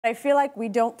I feel like we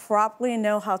don't properly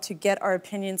know how to get our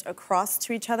opinions across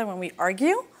to each other when we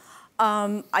argue.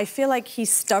 I feel like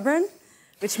he's stubborn,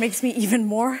 which makes me even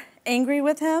more angry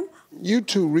with him. You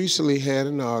two recently had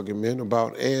an argument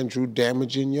about Andrew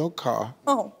damaging your car.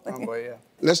 Oh, boy, yeah.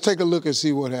 Let's take a look and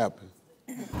see what happened.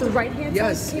 The right-hand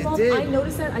side came off. Did. I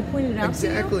noticed that. I pointed it out to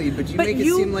you. Exactly, but you make it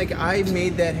seem like I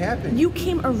made that happen. You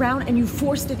came around and you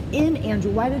forced it in,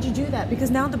 Andrew. Why did you do that? Because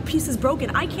now the piece is broken.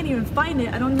 I can't even find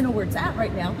it. I don't even know where it's at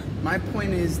right now. My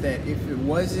point is that if it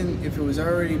was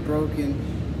already broken,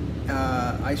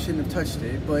 I shouldn't have touched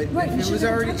it. But right, if it was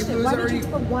already,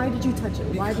 but why did you touch it?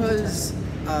 Why did you touch it?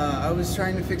 I was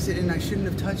trying to fix it and I shouldn't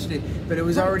have touched it, but it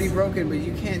was already broken, but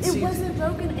you can't see. It wasn't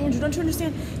broken, Andrew. Don't you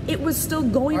understand? It was still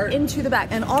going into the back,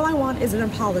 and all I want is an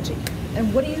apology.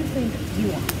 And what do you think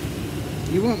you want?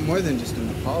 You want more than just an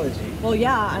apology. Well,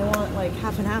 yeah, I want like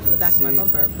half and half of the back of my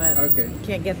bumper, but you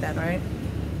can't get that, right?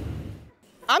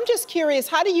 I'm just curious,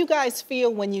 how do you guys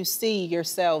feel when you see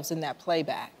yourselves in that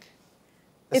playback?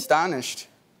 Astonished.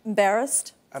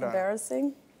 Embarrassed. It's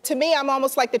embarrassing. To me, I'm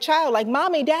almost like the child, like,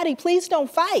 Mommy, Daddy, please don't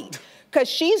fight. Because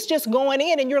she's just going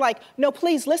in and you're like, no,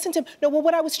 please listen to me. No, well,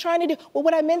 what I was trying to do, well,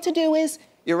 what I meant to do is.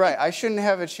 You're right, I shouldn't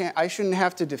have a chance, I shouldn't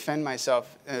have to defend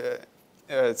myself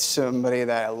somebody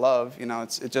that I love, you know,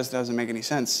 it just doesn't make any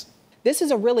sense. This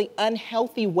is a really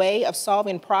unhealthy way of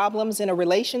solving problems in a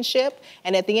relationship.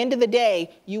 And at the end of the day,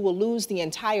 you will lose the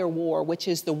entire war, which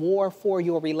is the war for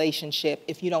your relationship,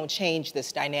 if you don't change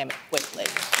this dynamic quickly.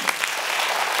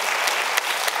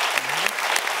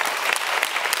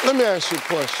 Let me ask you a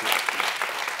question.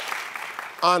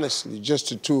 Honestly, just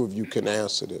the two of you can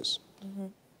answer this.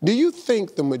 Do you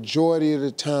think the majority of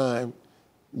the time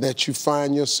that you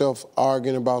find yourself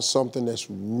arguing about something that's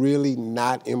really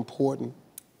not important?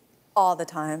 All the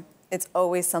time. It's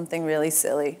always something really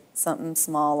silly, something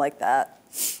small like that.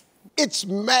 It's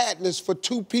madness for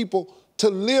two people to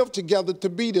live together to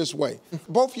be this way.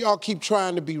 Both of y'all keep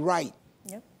trying to be right.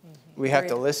 Yep. We have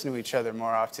to listen to each other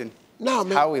more often. No,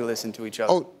 man. How we listen to each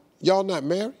other. Oh, y'all not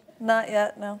married? Not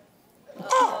yet, no.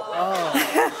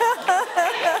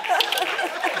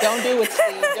 Don't do it,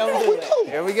 Steve. Don't do it.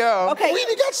 Here we go. Okay. We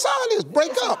ain't got signed this.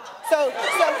 Break up. So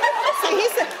he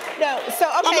said, no, so.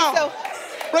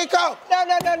 Break up.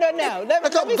 No.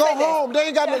 Break up, go home. They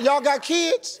ain't got no, y'all got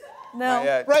kids? No. Not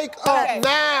yet. Break up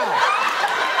now.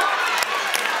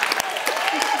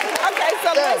 Okay,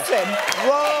 so listen.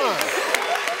 Run.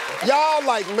 Y'all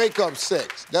like make-up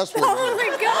sex. That's what Oh my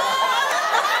God!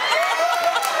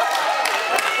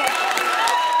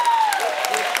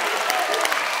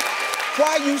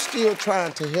 Why are you still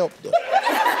trying to help them? Because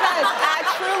I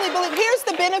truly believe, here's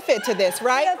the benefit to this,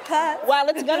 right? While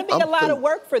it's gonna be a lot of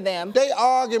work for them. They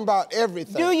arguing about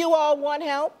everything. Do you all want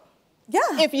help? Yeah.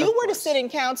 If you were to sit in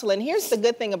counseling, here's the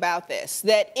good thing about this,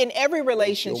 that in every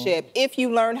relationship, if you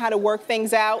learn how to work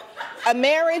things out, a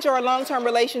marriage or a long-term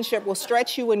relationship will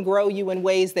stretch you and grow you in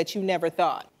ways that you never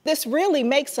thought. This really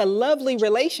makes a lovely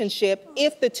relationship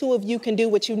if the two of you can do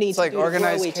what you need to do to grow each other. It's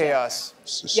like organized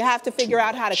chaos. You have to figure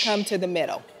out how to come to the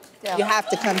middle. Yeah. You have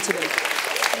to come to the middle.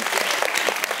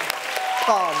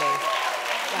 Call me.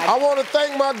 I want to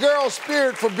thank my girl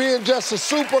Spirit for being just a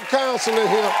super counselor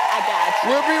here. I got you.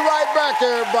 We'll be right back,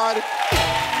 everybody.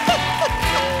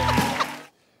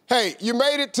 Hey, you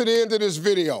made it to the end of this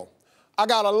video. I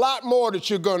got a lot more that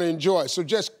you're going to enjoy, so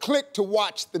just click to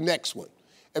watch the next one.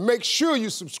 And make sure you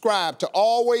subscribe to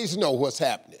always know what's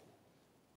happening.